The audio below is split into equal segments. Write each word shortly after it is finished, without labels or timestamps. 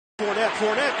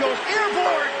Fournette goes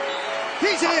airborne.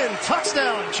 He's in.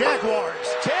 Touchdown, Jaguars.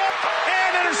 Tipped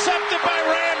and intercepted by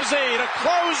Ramsey to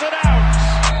close it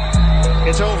out.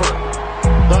 It's over.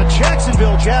 The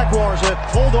Jacksonville Jaguars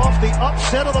have pulled off the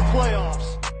upset of the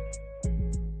playoffs.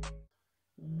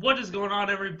 What is going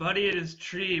on, everybody? It is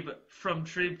Treeb from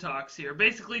Treeb Talks here.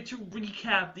 Basically, to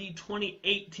recap the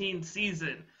 2018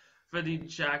 season for the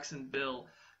Jacksonville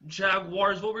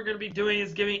Jaguars, what we're going to be doing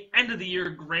is giving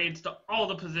end-of-the-year grades to all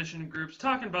the position groups,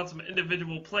 talking about some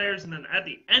individual players, and then at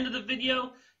the end of the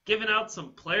video, giving out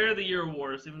some Player of the Year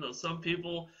awards, even though some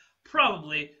people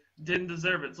probably didn't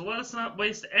deserve it. So let us not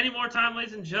waste any more time,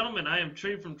 ladies and gentlemen. I am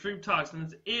Treeb from Treeb Talks, and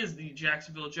this is the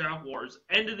Jacksonville Jaguars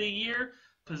end-of-the-year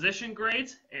position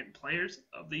grades and Players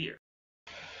of the Year.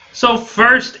 So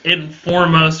first and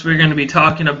foremost, we're going to be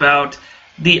talking about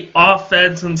the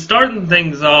offense and starting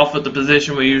things off with the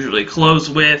position we usually close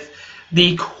with,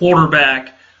 the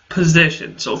quarterback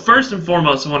position. So first and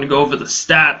foremost, I want to go over the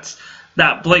stats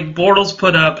that Blake Bortles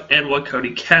put up and what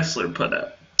Cody Kessler put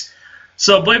up.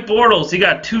 So Blake Bortles, he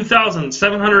got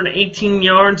 2,718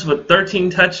 yards with 13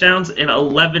 touchdowns and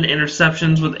 11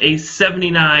 interceptions with a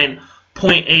 79.8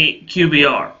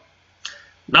 QBR.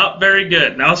 Not very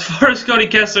good. Now, as far as Cody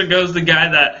Kessler goes, the guy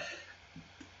that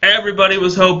everybody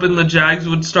was hoping the Jags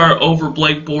would start over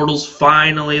Blake Bortles.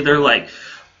 Finally, they're like,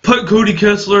 put Cody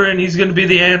Kessler in, he's going to be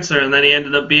the answer. And then he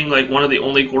ended up being like one of the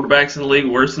only quarterbacks in the league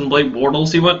worse than Blake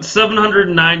Bortles. He went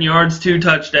 709 yards, 2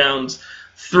 touchdowns,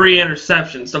 3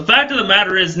 interceptions. The fact of the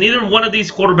matter is, neither one of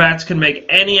these quarterbacks can make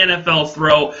any NFL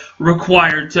throw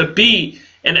required to be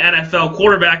an NFL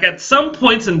quarterback. At some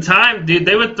points in time, dude,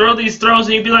 they would throw these throws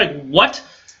and you'd be like, what?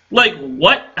 Like,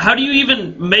 what? How do you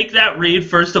even make that read,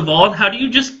 first of all? And how do you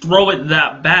just throw it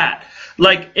that bad?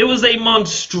 Like, it was a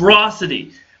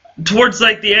monstrosity towards,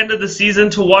 like, the end of the season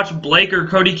to watch Blake or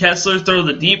Cody Kessler throw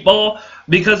the deep ball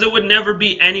because it would never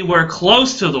be anywhere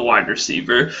close to the wide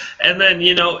receiver. And then,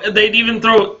 you know, they'd even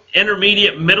throw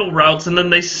intermediate middle routes, and then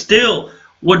they still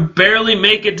would barely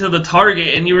make it to the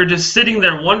target, and you were just sitting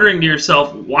there wondering to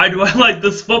yourself, why do I like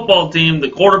this football team? The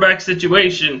quarterback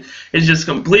situation is just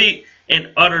complete and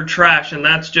utter trash, and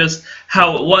that's just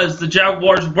how it was. The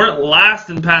Jaguars weren't last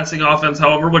in passing offense,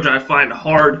 however, which I find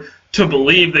hard to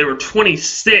believe. They were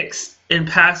 26th in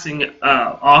passing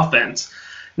offense.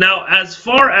 Now, as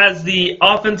far as the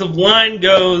offensive line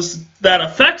goes, that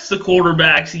affects the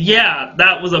quarterbacks. Yeah,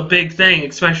 that was a big thing,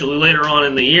 especially later on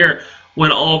in the year when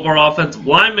all of our offensive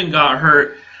linemen got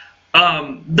hurt.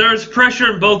 There's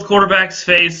pressure in both quarterbacks'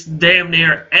 face damn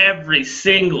near every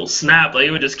single snap. Like,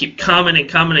 it would just keep coming and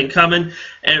coming and coming.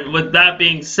 And with that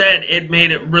being said, it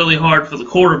made it really hard for the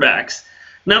quarterbacks.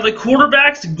 Now, the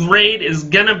quarterback's grade is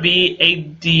going to be a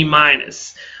D-.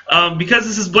 Because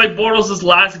this is Blake Bortles'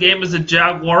 last game as a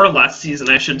Jaguar, last season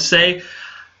I should say,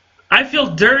 I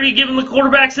feel dirty giving the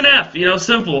quarterbacks an F, you know,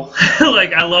 simple.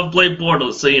 Like, I love Blake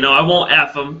Bortles, so, you know, I won't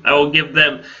F them. I will give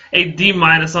them a D-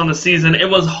 on the season. It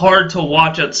was hard to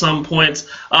watch at some points.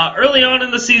 Early on in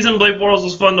the season, Blake Bortles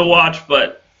was fun to watch,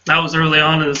 but that was early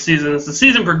on in the season. As the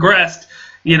season progressed,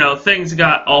 you know, things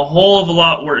got a whole of a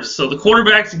lot worse. So the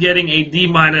quarterbacks getting a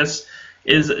D-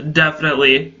 is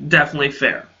definitely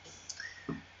fair.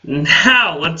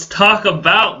 Now, let's talk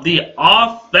about the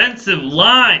offensive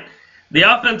line. The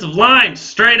offensive line,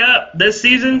 straight up, this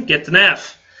season, gets an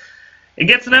F. It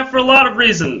gets an F for a lot of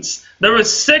reasons. There was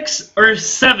 6 or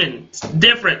 7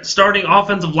 different starting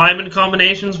offensive lineman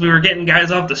combinations. We were getting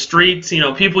guys off the streets, you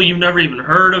know, people you've never even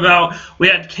heard about. We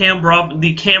had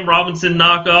the Cam Robinson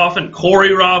knockoff and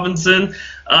Corey Robinson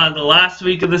the last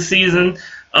week of the season.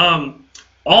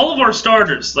 All of our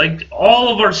starters, like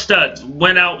all of our studs,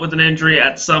 went out with an injury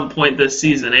at some point this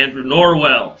season. Andrew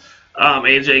Norwell,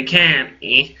 AJ Cann,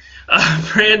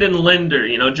 Brandon Linder,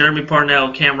 you know, Jeremy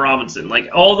Parnell, Cam Robinson, like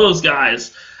all those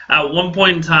guys at one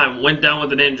point in time went down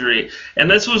with an injury. And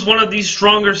this was one of the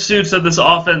stronger suits that this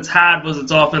offense had, was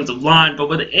its offensive line. But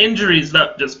with injuries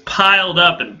that just piled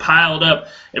up and piled up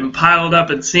and piled up,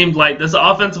 it seemed like this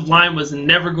offensive line was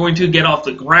never going to get off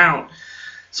the ground.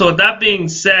 So with that being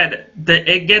said,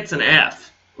 it gets an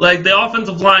F. Like, the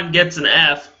offensive line gets an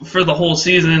F for the whole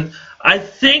season. I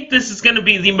think this is going to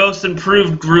be the most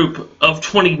improved group of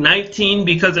 2019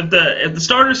 because if the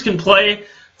starters can play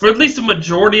for at least a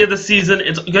majority of the season,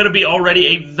 it's going to be already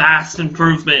a vast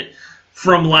improvement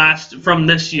from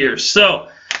this year. So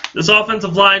this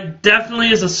offensive line definitely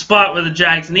is a spot where the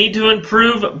Jags need to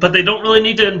improve, but they don't really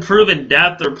need to improve in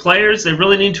depth or players. They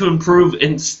really need to improve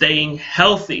in staying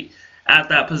healthy at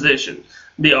that position,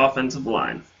 the offensive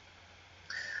line.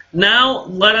 Now,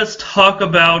 let us talk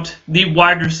about the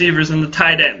wide receivers and the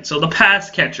tight end, so the pass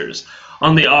catchers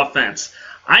on the offense.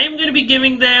 I am going to be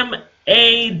giving them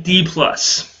a D+.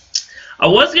 I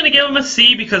was going to give them a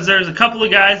C because there's a couple of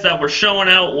guys that were showing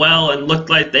out well and looked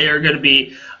like they are going to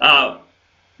be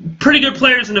pretty good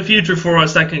players in the future for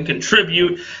us that can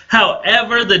contribute.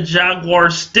 However, the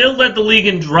Jaguars still led the league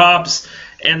in drops,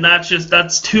 and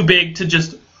that's too big to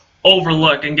just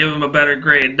overlook and give them a better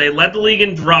grade. They led the league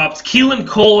in drops. Keelan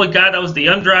Cole, a guy that was the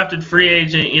undrafted free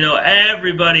agent,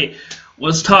 everybody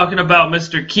was talking about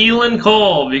Mr. Keelan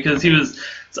Cole because he was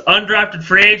an undrafted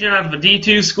free agent out of a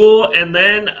D2 school, and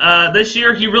then this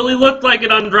year he really looked like an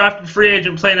undrafted free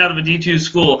agent playing out of a D2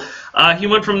 school. He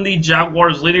went from the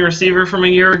Jaguars' leading receiver from a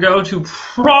year ago to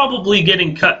probably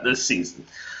getting cut this season.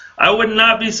 I would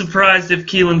not be surprised if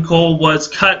Keelan Cole was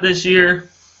cut this year,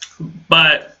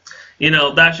 but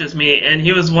that's just me. And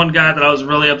he was one guy that I was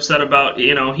really upset about.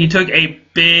 He took a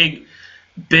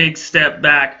big step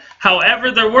back. However,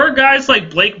 there were guys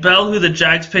like Blake Bell, who the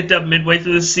Jags picked up midway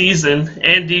through the season,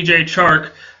 and DJ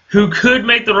Chark, who could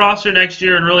make the roster next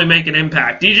year and really make an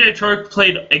impact. DJ Chark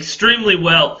played extremely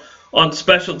well on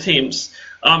special teams.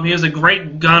 He was a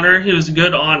great gunner. He was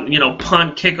good on,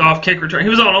 punt, kickoff, kick return. He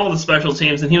was on all the special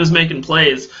teams, and he was making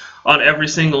plays on every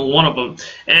single one of them.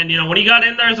 And, when he got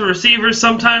in there as a receiver,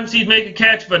 sometimes he'd make a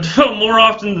catch, but more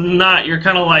often than not, you're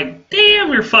kind of like,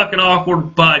 damn, you're fucking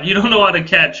awkward, bud. You don't know how to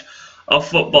catch a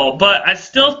football. But I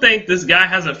still think this guy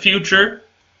has a future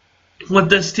with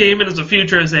this team and has a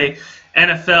future as a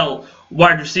NFL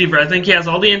wide receiver. I think he has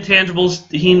all the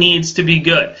intangibles he needs to be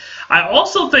good. I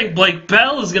also think Blake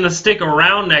Bell is going to stick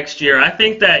around next year. I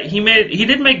think that he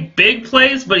didn't make big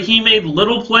plays, but he made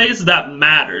little plays that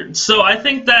mattered. So I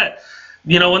think that,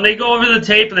 when they go over the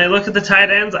tape and they look at the tight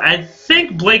ends, I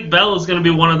think Blake Bell is going to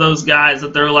be one of those guys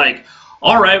that they're like,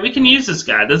 all right, we can use this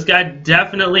guy. This guy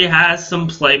definitely has some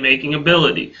playmaking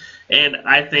ability. And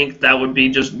I think that would be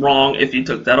just wrong if you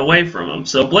took that away from him.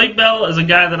 So Blake Bell is a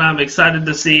guy that I'm excited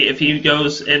to see if he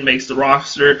goes and makes the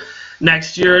roster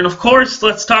next year. And, of course,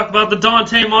 let's talk about the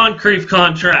Dante Moncrief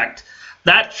contract.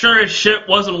 That sure as shit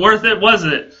wasn't worth it, was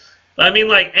it? I mean,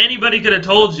 like, anybody could have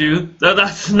told you that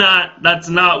that's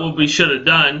not what we should have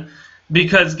done.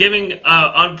 Because giving an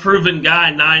unproven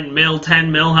guy 9 mil,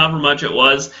 10 mil, however much it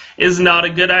was, is not a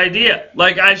good idea.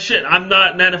 Like, I'm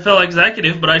not an NFL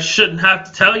executive, but I shouldn't have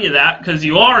to tell you that because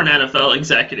you are an NFL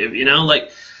executive,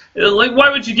 Like, why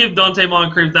would you give Dante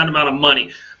Moncrief that amount of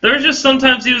money? There's just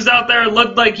sometimes he was out there and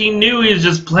looked like he knew he was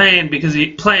just playing because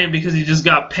he just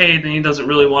got paid and he doesn't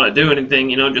really want to do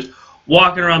anything, just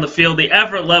walking around the field. The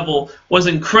effort level was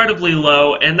incredibly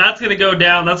low, and that's going to go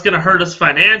down. That's going to hurt us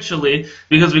financially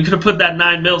because we could have put that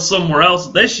 9 mil somewhere else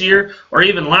this year or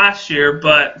even last year,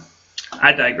 but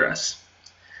I digress.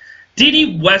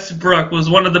 Dede Westbrook was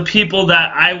one of the people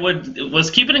that I was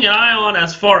keeping an eye on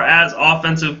as far as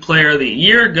Offensive Player of the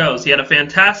Year goes. He had a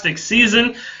fantastic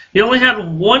season. He only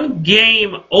had one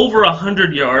game over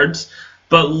 100 yards,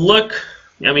 but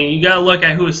you got to look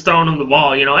at who is throwing him the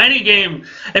ball. Any game,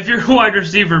 if you're a wide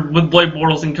receiver with Blake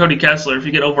Bortles and Cody Kessler, if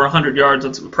you get over 100 yards,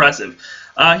 that's impressive.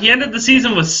 He ended the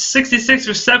season with 66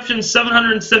 receptions,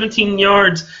 717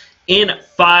 yards, and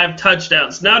 5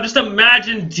 touchdowns. Now, just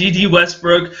imagine Dede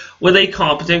Westbrook with a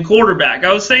competent quarterback.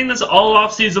 I was saying this all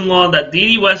offseason long that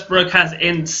Dede Westbrook has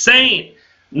insane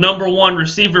number 1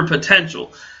 receiver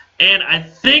potential. And I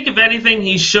think, if anything,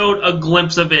 he showed a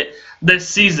glimpse of it this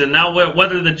season. Now,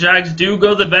 whether the Jags do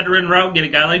go the veteran route, get a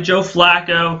guy like Joe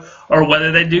Flacco, or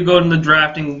whether they do go in the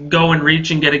draft and go and reach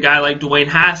and get a guy like Dwayne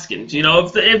Haskins.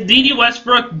 If Dede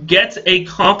Westbrook gets a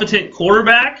competent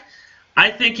quarterback, I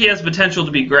think he has potential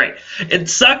to be great. It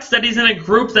sucks that he's in a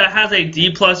group that has a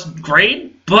D+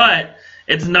 grade, but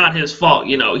it's not his fault.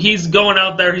 He's going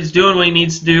out there, he's doing what he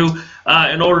needs to do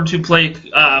in order to play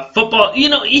football.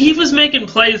 He was making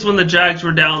plays when the Jags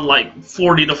were down like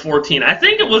 40-14. I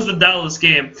think it was the Dallas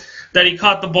game that he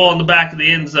caught the ball in the back of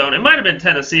the end zone. It might have been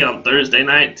Tennessee on Thursday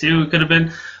night too. It could have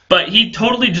been. But he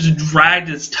totally just dragged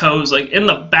his toes like in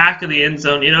the back of the end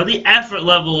zone. The effort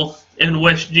level in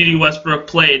which Dede Westbrook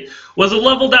played was a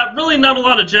level that really not a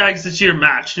lot of Jags this year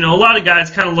matched. A lot of guys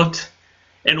kind of looked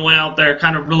and went out there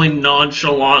kind of really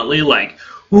nonchalantly like,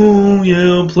 oh,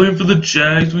 yeah, I'm playing for the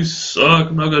Jags. We suck.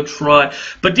 I'm not going to try.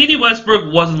 But Dede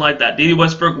Westbrook wasn't like that. Dede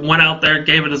Westbrook went out there,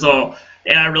 gave it his all.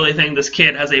 And I really think this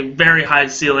kid has a very high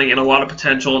ceiling and a lot of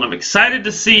potential. And I'm excited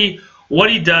to see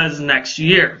what he does next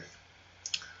year.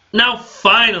 Now,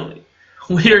 finally,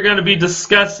 we are going to be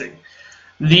discussing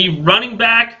the running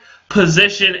back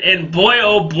position. And boy,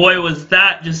 oh boy, was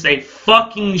that just a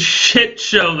fucking shit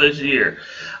show this year.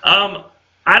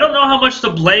 I don't know how much to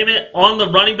blame it on the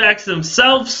running backs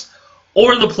themselves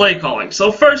or the play calling.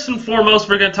 So first and foremost,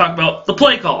 we're going to talk about the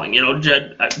play calling.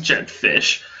 Jed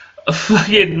Fish.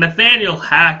 fucking Nathaniel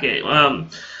Hackett,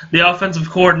 the offensive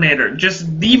coordinator,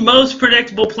 just the most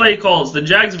predictable play calls. The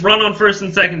Jags run on first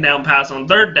and second down, pass on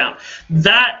third down.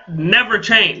 That never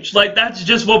changed. Like, that's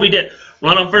just what we did.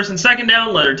 Run on first and second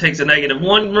down, Leonard takes a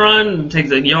 -1 run,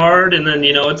 takes a yard, and then,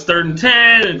 it's 3rd and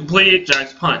 10, and complete,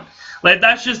 Jags punt. Like,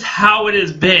 that's just how it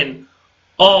has been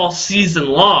all season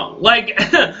long. Like,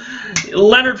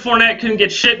 Leonard Fournette couldn't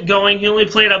get shit going. He only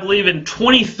played, I believe, in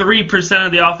 23%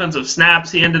 of the offensive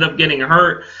snaps. He ended up getting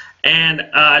hurt. And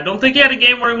I don't think he had a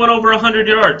game where he went over 100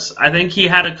 yards. I think he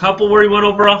had a couple where he went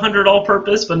over 100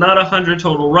 all-purpose, but not 100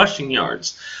 total rushing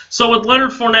yards. So with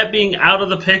Leonard Fournette being out of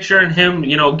the picture and him,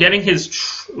 getting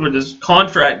his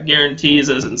contract guarantees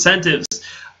as incentives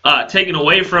taken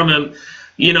away from him,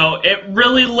 it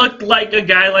really looked like a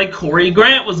guy like Corey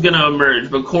Grant was going to emerge.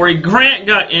 But Corey Grant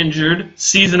got injured,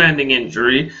 season-ending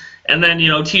injury. And then,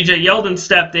 TJ Yeldon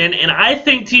stepped in. And I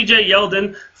think TJ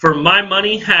Yeldon, for my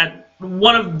money, had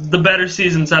one of the better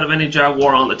seasons out of any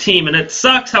Jaguar on the team. And it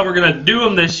sucks how we're going to do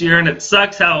him this year, and it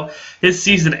sucks how his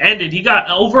season ended. He got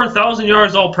over 1,000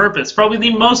 yards all-purpose. Probably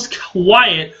the most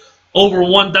quiet over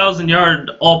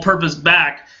 1,000-yard all-purpose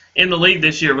back in the league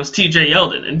this year was TJ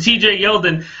Yeldon. And TJ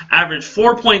Yeldon averaged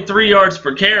 4.3 yards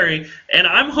per carry, and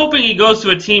I'm hoping he goes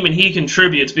to a team and he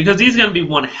contributes, because he's going to be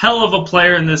one hell of a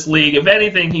player in this league. If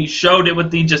anything, he showed it with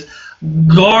the just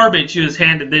garbage he was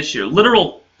handed this year.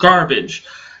 Literal garbage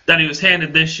that he was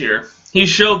handed this year. He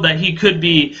showed that he could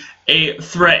be a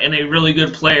threat and a really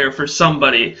good player for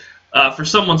somebody, for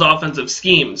someone's offensive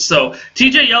scheme. So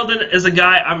TJ Yeldon is a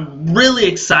guy I'm really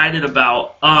excited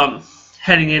about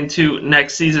heading into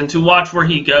next season, to watch where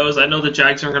he goes. I know the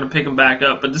Jags aren't going to pick him back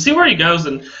up, but to see where he goes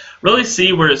and really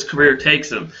see where his career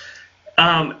takes him.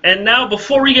 And now,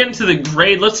 before we get into the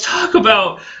grade, let's talk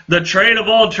about the trade of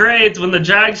all trades, when the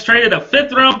Jags traded a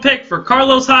 5th-round pick for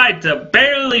Carlos Hyde to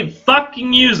barely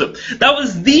fucking use him. That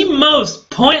was the most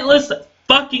pointless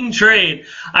fucking trade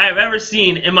I have ever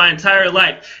seen in my entire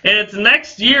life. And it's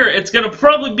next year, it's going to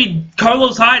probably be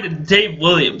Carlos Hyde and Dave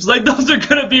Williams. Like, those are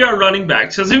going to be our running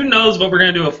backs, because who knows what we're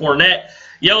going to do with Fournette.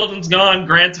 Yeldon's gone,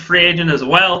 Grant's a free agent as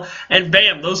well, and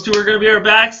bam, those two are going to be our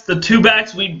backs. The two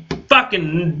backs we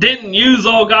fucking didn't use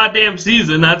all goddamn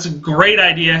season. That's a great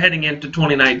idea heading into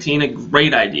 2019, a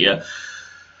great idea.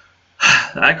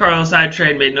 That Carlos Hyde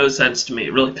trade made no sense to me.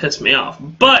 It really pissed me off.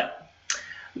 But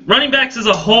running backs as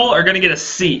a whole are going to get a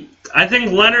C. I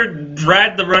think Leonard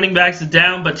dragged the running backs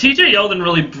down, but TJ Yeldon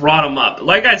really brought them up.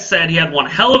 Like I said, he had one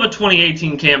hell of a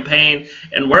 2018 campaign,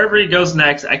 and wherever he goes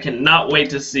next, I cannot wait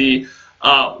to see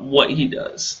what he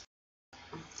does.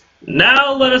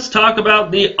 Now let us talk about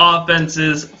the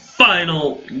offense's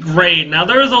final grade. Now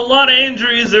there was a lot of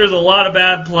injuries, there was a lot of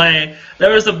bad play,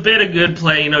 there was a bit of good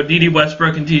play. Dede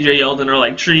Westbrook and TJ Yeldon are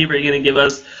like, Treeb, are you going to give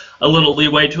us a little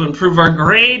leeway to improve our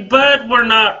grade? But we're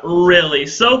not really.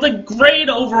 So the grade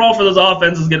overall for this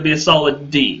offense is going to be a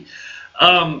solid D.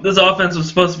 This offense was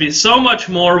supposed to be so much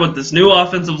more with this new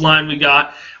offensive line we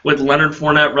got, with Leonard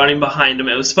Fournette running behind him.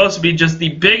 It was supposed to be just the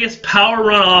biggest power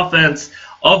run offense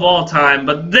of all time.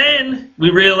 But then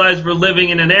we realized we're living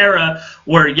in an era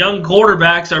where young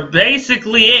quarterbacks are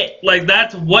basically it. Like,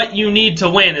 that's what you need to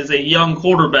win, is a young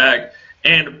quarterback.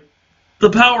 And the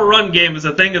power run game is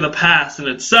a thing of the past, and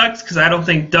it sucks because I don't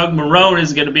think Doug Marrone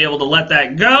is going to be able to let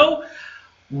that go.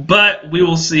 But we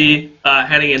will see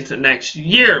heading into next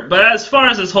year. But as far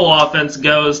as this whole offense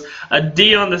goes, a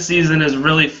D on the season is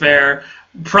really fair.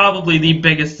 Probably the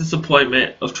biggest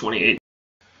disappointment of 2018.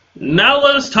 Now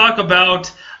let us talk about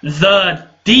the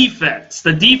defense.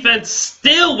 The defense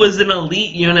still was an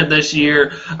elite unit this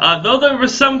year, though there were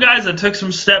some guys that took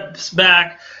some steps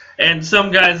back and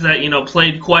some guys that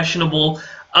played questionable.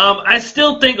 I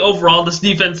still think overall this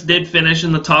defense did finish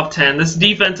in the top 10. This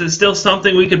defense is still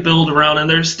something we could build around, and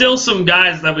there's still some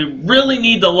guys that we really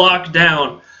need to lock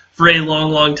down for a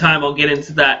long, long time. I'll get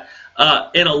into that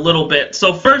in a little bit.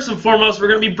 So first and foremost, we're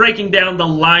going to be breaking down the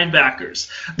linebackers.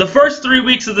 The first 3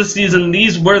 weeks of the season,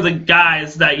 these were the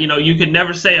guys that, you could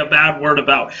never say a bad word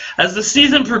about. As the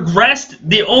season progressed,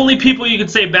 the only people you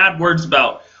could say bad words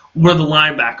about were the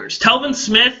linebackers. Telvin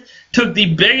Smith took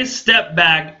the biggest step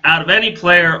back out of any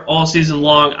player all season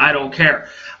long. I don't care.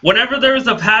 Whenever there was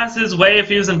a pass his way, if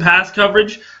he was in pass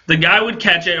coverage, the guy would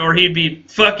catch it, or he'd be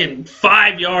fucking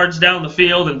 5 yards down the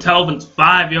field, and Telvin's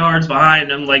 5 yards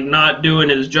behind him, like not doing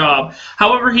his job.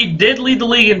 However, he did lead the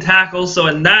league in tackles, so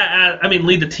in that,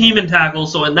 lead the team in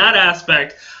tackles. So in that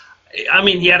aspect,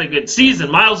 he had a good season.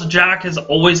 Miles Jack will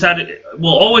always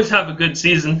have a good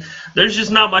season. There's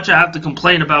just not much I have to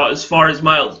complain about as far as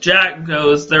Miles Jack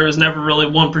goes. There was never really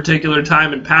one particular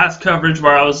time in pass coverage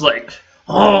where I was like,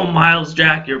 oh, Miles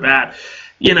Jack, you're bad.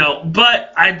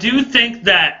 But I do think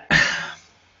that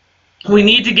we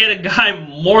need to get a guy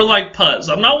more like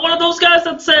Puz. I'm not one of those guys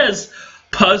that says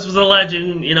Puz was a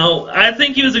legend. I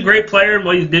think he was a great player in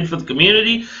what he did for the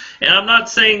community, and I'm not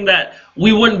saying that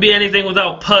we wouldn't be anything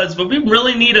without Puz, but we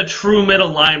really need a true middle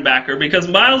linebacker because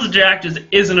Myles Jack just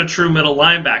isn't a true middle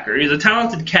linebacker. He's a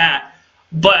talented cat,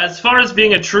 but as far as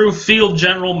being a true field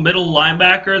general middle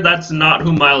linebacker, that's not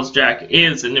who Myles Jack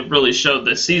is, and it really showed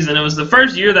this season. It was the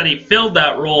first year that he filled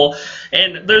that role,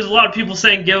 and there's a lot of people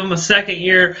saying give him a second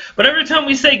year, but every time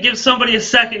we say give somebody a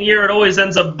second year, it always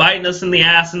ends up biting us in the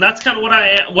ass, and that's kind of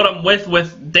what I'm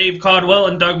with Dave Caldwell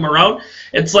and Doug Marrone.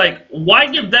 It's like, why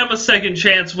give them a second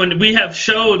chance when we have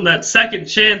shown that second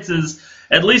chances,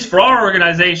 at least for our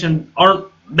organization,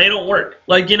 they don't work.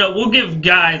 We'll give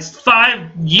guys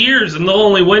 5 years and they'll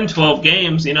only win 12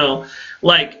 games,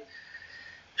 there's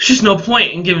just no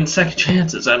point in giving second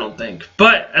chances, I don't think.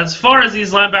 But as far as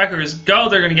these linebackers go,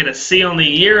 they're going to get a C on the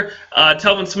year.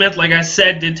 Telvin Smith, like I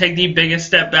said, did take the biggest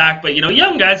step back, but,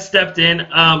 young guys stepped in.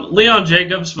 Leon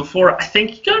Jacobs before, I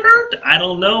think he got hurt. I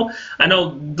don't know. I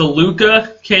know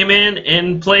DeLuca came in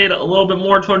and played a little bit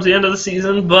more towards the end of the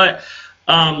season, but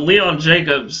Leon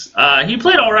Jacobs, he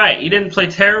played all right. He didn't play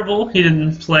terrible. He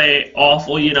didn't play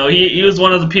awful. He was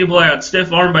one of the people that got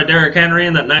stiff-armed by Derrick Henry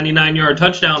in that 99-yard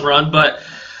touchdown run, but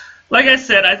like I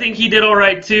said, I think he did all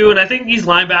right too, and I think these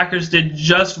linebackers did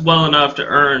just well enough to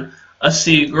earn a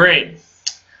C grade.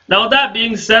 Now, with that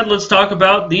being said, let's talk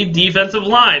about the defensive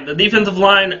line. The defensive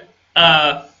line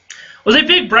was a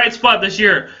big bright spot this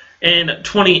year in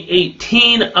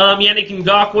 2018. Yannick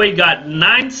Ngakoue got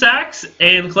 9 sacks,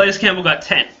 and Calais Campbell got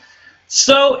 10.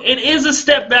 So it is a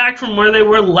step back from where they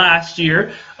were last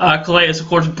year. Calais, of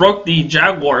course, broke the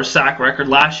Jaguars sack record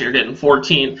last year, getting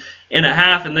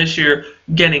 14.5, and this year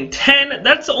getting 10.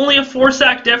 That's only a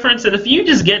 4-sack difference, and if you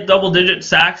just get double-digit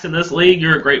sacks in this league,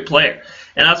 you're a great player.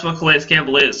 And that's what Calais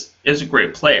Campbell is a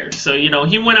great player. So,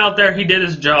 he went out there, he did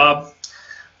his job.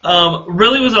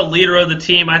 Really was a leader of the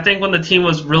team. I think when the team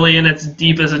was really in its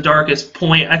deepest and darkest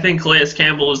point, I think Calais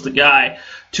Campbell was the guy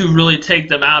to really take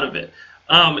them out of it.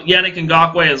 Yannick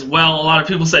Ngakoue as well. A lot of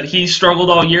people said he struggled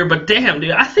all year, but damn,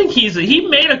 dude, I think he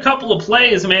made a couple of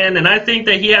plays, man, and I think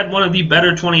that he had one of the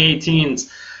better 2018s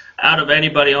out of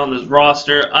anybody on this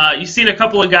roster. You've seen a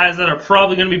couple of guys that are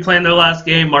probably going to be playing their last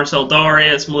game, Marcel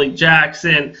Darius, Malik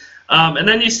Jackson, and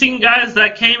then you've seen guys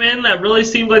that came in that really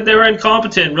seemed like they were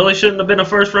incompetent, really shouldn't have been a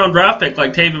first-round draft pick,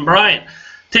 like Taven Bryan.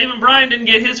 Taven Bryan didn't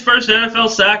get his first NFL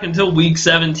sack until Week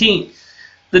 17.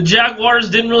 The Jaguars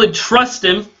didn't really trust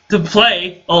him to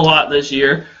play a lot this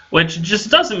year, which just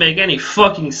doesn't make any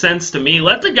fucking sense to me.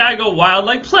 Let the guy go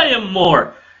wild, play him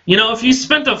more. If you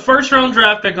spent a first-round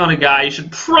draft pick on a guy, you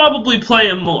should probably play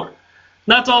him more.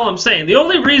 That's all I'm saying. The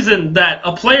only reason that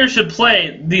a player should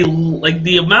play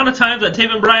the amount of times that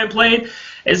Taven Bryan played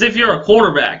is if you're a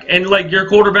quarterback, and your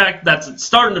quarterback that's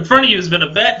starting in front of you has been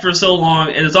a vet for so long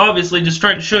and is obviously just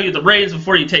trying to show you the reins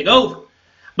before you take over.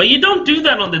 But you don't do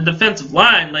that on the defensive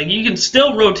line. You can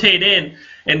still rotate in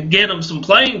and get him some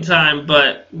playing time,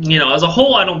 but, as a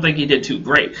whole, I don't think he did too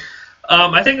great.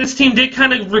 I think this team did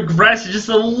kind of regress just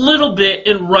a little bit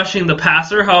in rushing the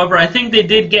passer. However, I think they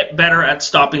did get better at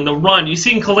stopping the run. You've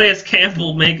seen Calais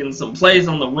Campbell making some plays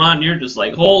on the run. You're just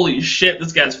like, holy shit,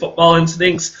 this guy's football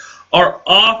instincts are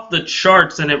off the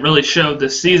charts, and it really showed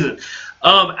this season.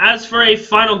 As for a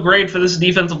final grade for this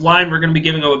defensive line, we're going to be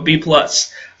giving them a B+.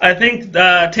 I think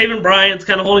Taven Bryan's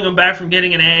kind of holding them back from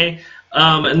getting an A.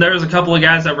 And there's a couple of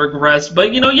guys that regressed.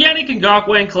 But, Yannick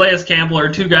Ngakoue and Calais Campbell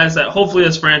are two guys that hopefully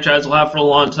this franchise will have for a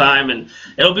long time. And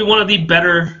it'll be one of the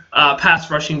better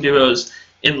pass rushing duos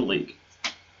in the league.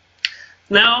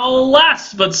 Now,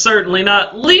 last but certainly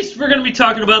not least, we're going to be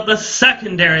talking about the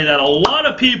secondary that a lot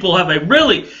of people have a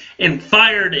really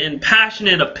fired and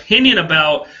passionate opinion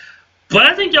about. But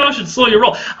I think y'all should slow your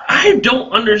roll. I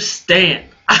don't understand.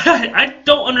 I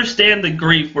don't understand the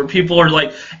grief where people are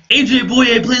like, AJ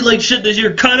Bouye played like shit this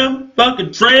year, cut him,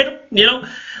 fucking trade him,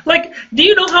 do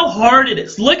you know how hard it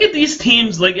is? Look at these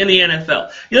teams, in the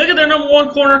NFL. You look at their number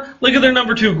 1 corner, look at their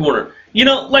number 2 corner.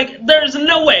 There's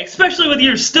no way, especially with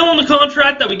you still in the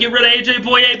contract, that we get rid of AJ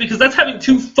Bouye, because that's having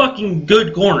 2 fucking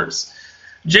good corners.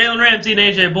 Jalen Ramsey and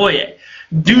AJ Bouye.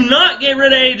 Do not get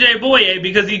rid of AJ Bouye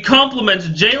because he compliments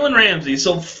Jalen Ramsey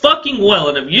so fucking well,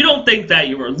 and if you don't think that,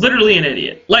 you are literally an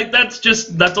idiot.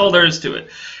 That's all there is to it.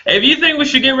 If you think we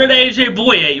should get rid of AJ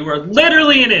Bouye, you are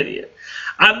literally an idiot.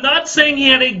 I'm not saying he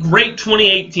had a great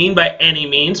 2018 by any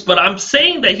means, but I'm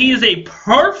saying that he is a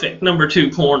perfect number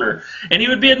 2 corner, and he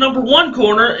would be a number 1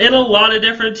 corner in a lot of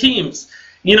different teams.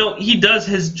 He does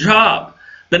his job.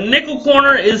 The nickel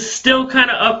corner is still kind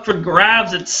of up for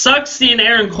grabs. It sucks seeing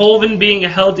Aaron Colvin being a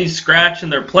healthy scratch in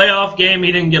their playoff game.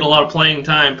 He didn't get a lot of playing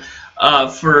time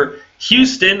for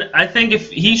Houston. I think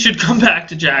if he should come back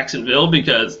to Jacksonville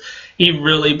because he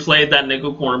really played that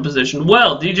nickel corner position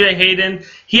well. DJ Hayden,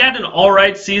 he had an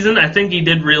alright season. I think he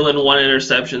did reel in one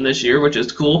interception this year, which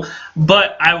is cool.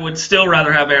 But I would still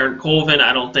rather have Aaron Colvin.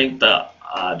 I don't think the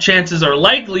chances are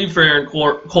likely for Aaron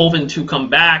Colvin to come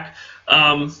back.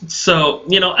 So,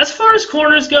 you know, as far as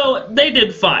corners go, they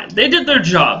did fine. They did their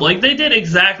job. Like, they did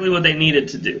exactly what they needed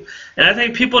to do. And I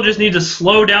think people just need to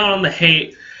slow down on the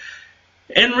hate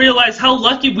and realize how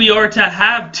lucky we are to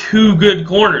have two good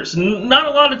corners. Not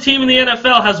a lot of team in the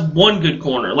NFL has one good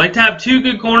corner. Like, to have two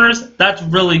good corners, that's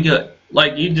really good.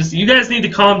 Like, you guys need to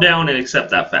calm down and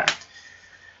accept that fact.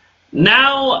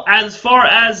 Now, as far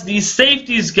as the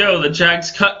safeties go, the Jags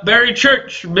cut Barry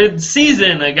Church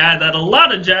mid-season, a guy that a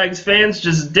lot of Jags fans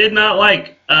just did not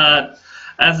like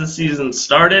as the season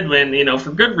started when, you know,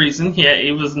 for good reason,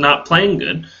 he was not playing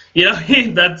good. You know,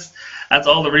 that's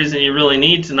all the reason you really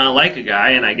need to not like a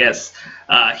guy, and I guess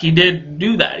he did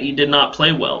do that. He did not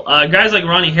play well. Guys like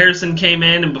Ronnie Harrison came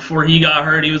in, and before he got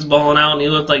hurt, he was balling out, and he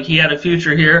looked like he had a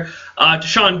future here.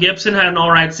 Deshaun Gibson had an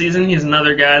all-right season. He's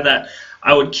another guy that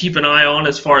I would keep an eye on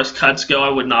as far as cuts go. I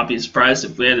would not be surprised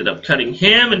if we ended up cutting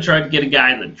him and tried to get a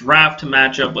guy in the draft to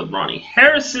match up with Ronnie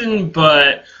Harrison,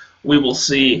 but we will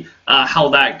see how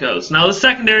that goes. Now, the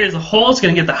secondary as a whole is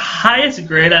going to get the highest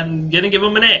grade. I'm going to give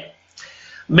them an A.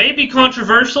 May be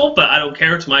controversial, but I don't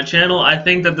care. It's my channel. I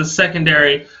think that the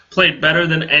secondary played better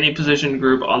than any position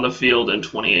group on the field in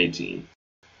 2018.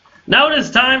 Now it is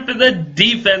time for the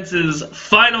defense's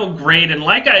final grade, and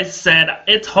like I said,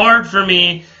 it's hard for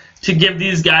me to give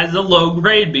these guys a low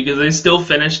grade because they still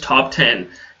finished top 10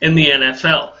 in the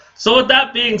NFL. So with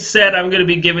that being said, I'm going to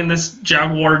be giving this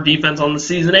Jaguar defense on the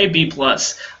season a B+.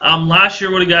 Last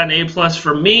year would have got an A+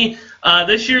 for me.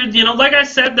 This year, you know, like I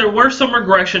said, there were some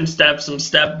regression steps, some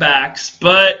step backs,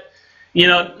 but, you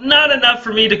know, not enough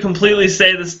for me to completely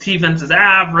say this defense is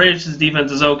average, this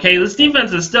defense is okay. This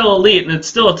defense is still elite, and it's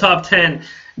still a top 10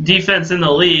 defense in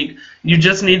the league. You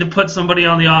just need to put somebody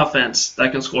on the offense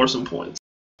that can score some points.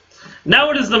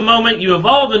 Now it is the moment you have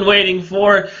all been waiting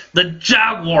for, the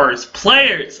Jaguars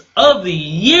Players of the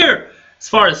Year. As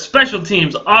far as special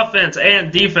teams, offense,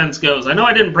 and defense goes. I know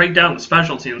I didn't break down the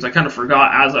special teams. I kind of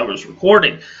forgot as I was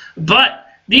recording. But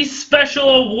the special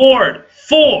award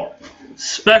for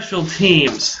special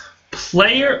teams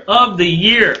Player of the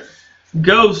Year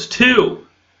goes to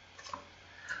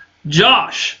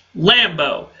Josh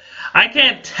Lambo. I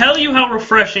can't tell you how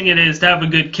refreshing it is to have a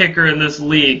good kicker in this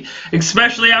league,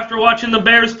 especially after watching the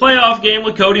Bears playoff game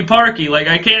with Cody Parkey. Like,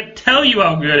 I can't tell you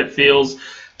how good it feels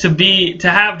to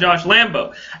have Josh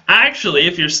Lambo. Actually,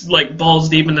 if you're like balls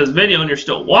deep in this video and you're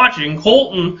still watching,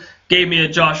 Colton gave me a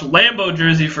Josh Lambo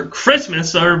jersey for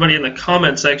Christmas, so everybody in the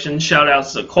comment section, shout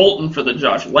outs to Colton for the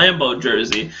Josh Lambo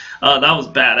jersey. That was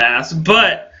badass.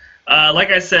 But like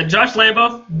I said, Josh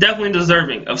Lambo, definitely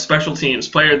deserving of special teams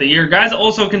Player of the Year. Guys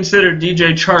also considered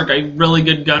DJ Chark a really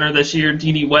good gunner this year.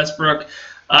 Dede Westbrook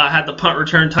had the punt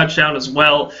return touchdown as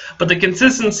well. But the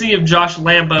consistency of Josh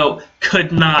Lambo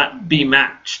could not be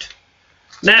matched.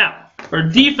 Now, for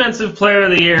Defensive Player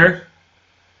of the Year,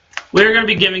 we're going to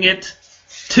be giving it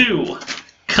to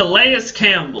Calias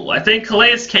Campbell. I think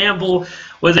Calias Campbell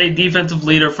was a defensive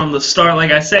leader from the start.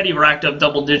 Like I said, he racked up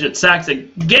double-digit sacks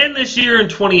again this year in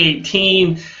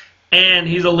 2018, and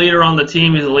he's a leader on the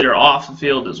team. He's a leader off the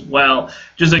field as well.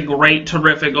 Just a great,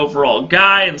 terrific overall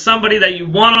guy and somebody that you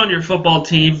want on your football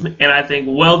team, and I think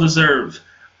well-deserved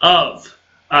of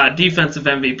defensive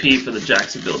MVP for the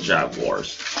Jacksonville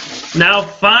Jaguars. Now,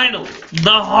 finally,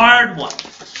 the hard one.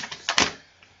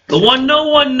 The one no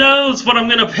one knows what I'm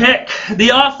going to pick. The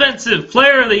Offensive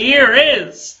Player of the Year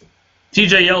is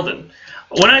TJ Yeldon.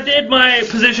 When I did my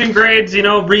position grades, you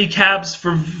know, recaps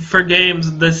for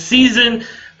games this season,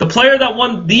 the player that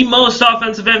won the most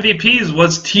offensive MVPs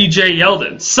was TJ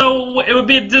Yeldon. So it would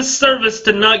be a disservice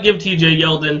to not give TJ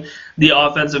Yeldon the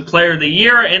Offensive Player of the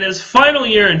Year in his final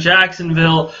year in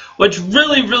Jacksonville, which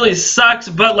really, really sucks,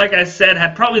 but like I said,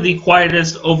 had probably the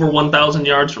quietest over 1,000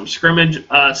 yards from scrimmage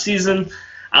season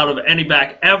out of any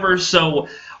back ever. So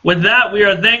with that, we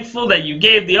are thankful that you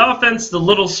gave the offense the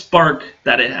little spark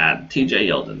that it had, TJ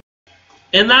Yeldon.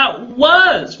 And that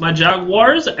was my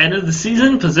Jaguars end of the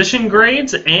season position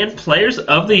grades and players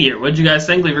of the year. What did you guys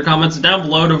think? Leave your comments down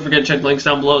below. Don't forget to check the links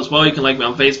down below as well. You can like me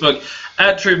on Facebook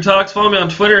at Treeb Talks. Follow me on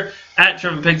Twitter at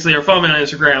TrevonPixley, or follow me on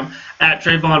Instagram at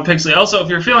TrayvonPixley. Also, if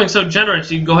you're feeling so generous,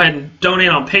 you can go ahead and donate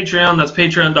on Patreon. That's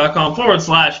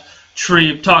patreon.com/TrayvonPixley.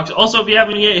 Treeb Talks. Also, if you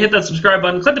haven't yet, hit that subscribe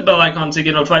button, click the bell icon so you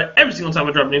get notified every single time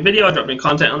I drop a new video. I drop new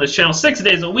content on this channel 6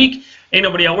 days a week. Ain't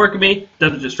nobody outworking me.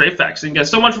 Those are just straight facts. Thank you guys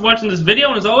so much for watching this video,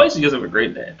 and as always, you guys have a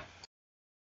great day.